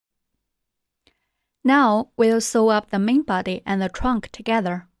Now we'll sew up the main body and the trunk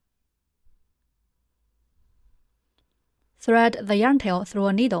together. Thread the yarn tail through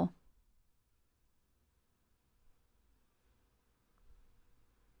a needle.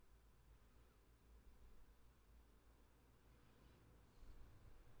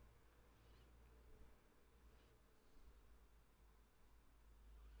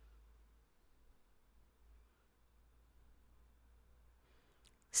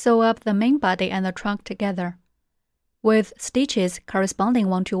 Sew up the main body and the trunk together, with stitches corresponding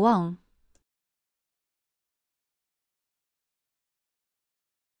one-to-one.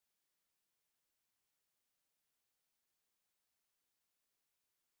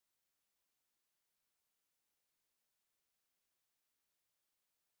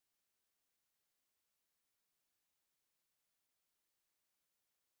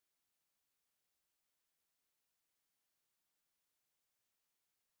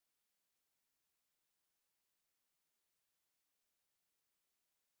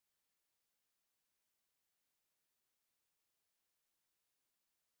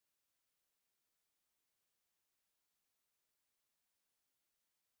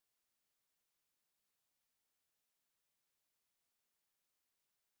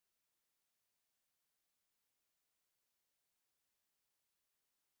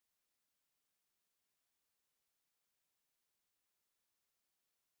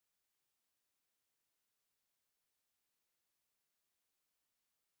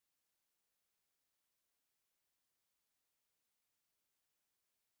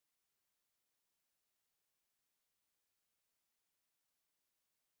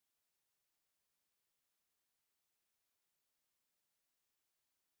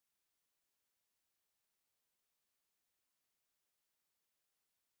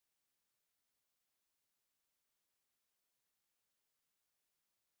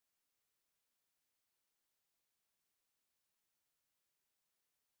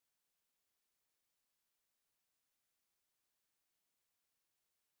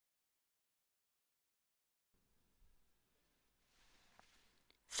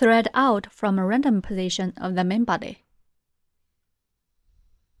 Thread out from a random position of the main body.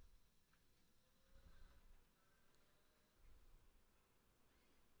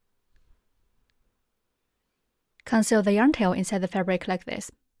 Conceal the yarn tail inside the fabric like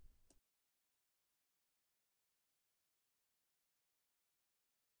this.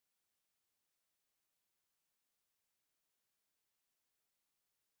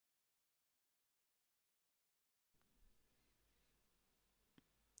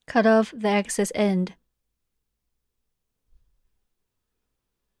 Cut off the excess end.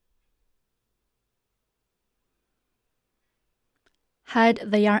 Hide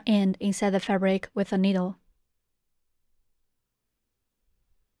the yarn end inside the fabric with a needle.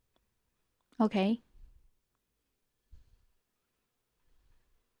 Okay.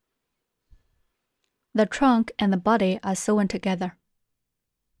 The trunk and the body are sewn together.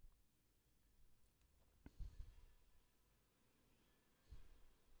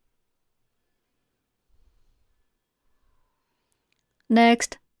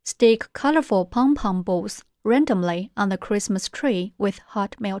 Next, stick colorful pom-pom balls randomly on the Christmas tree with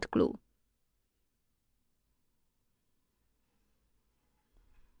hot melt glue.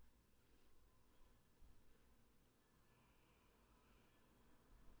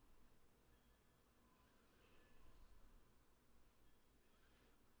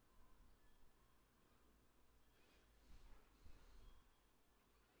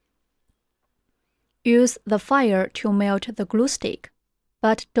 Use the fire to melt the glue stick,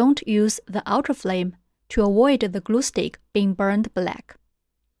 but don't use the outer flame to avoid the glue stick being burned black.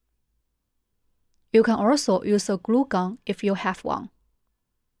 You can also use a glue gun if you have one.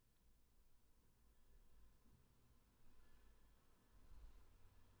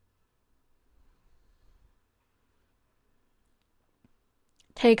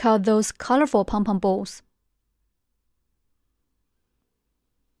 Take out those colorful pom-pom balls.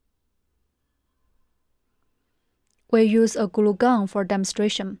 We use a glue gun for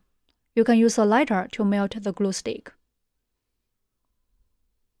demonstration. You can use a lighter to melt the glue stick.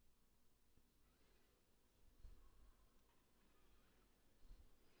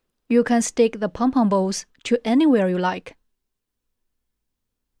 You can stick the pom-pom balls to anywhere you like.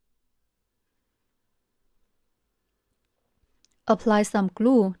 Apply some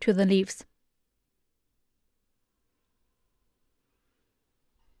glue to the leaves.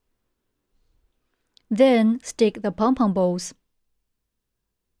 Then stick the pom-pom balls.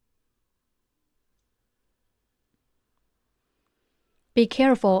 Be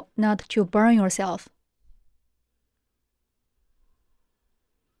careful not to burn yourself.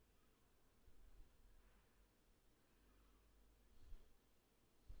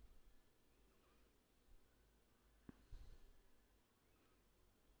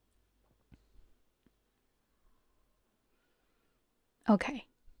 Okay.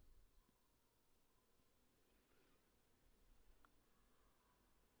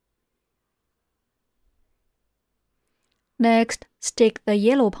 Next, stick the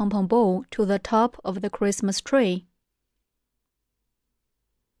yellow pom-pom ball to the top of the Christmas tree.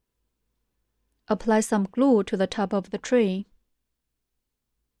 Apply some glue to the top of the tree.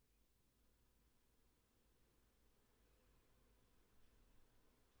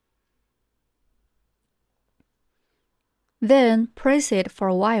 Then press it for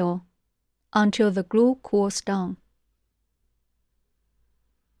a while until the glue cools down.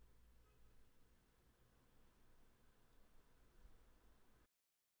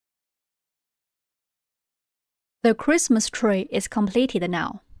 The Christmas tree is completed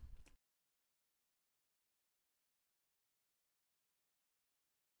now.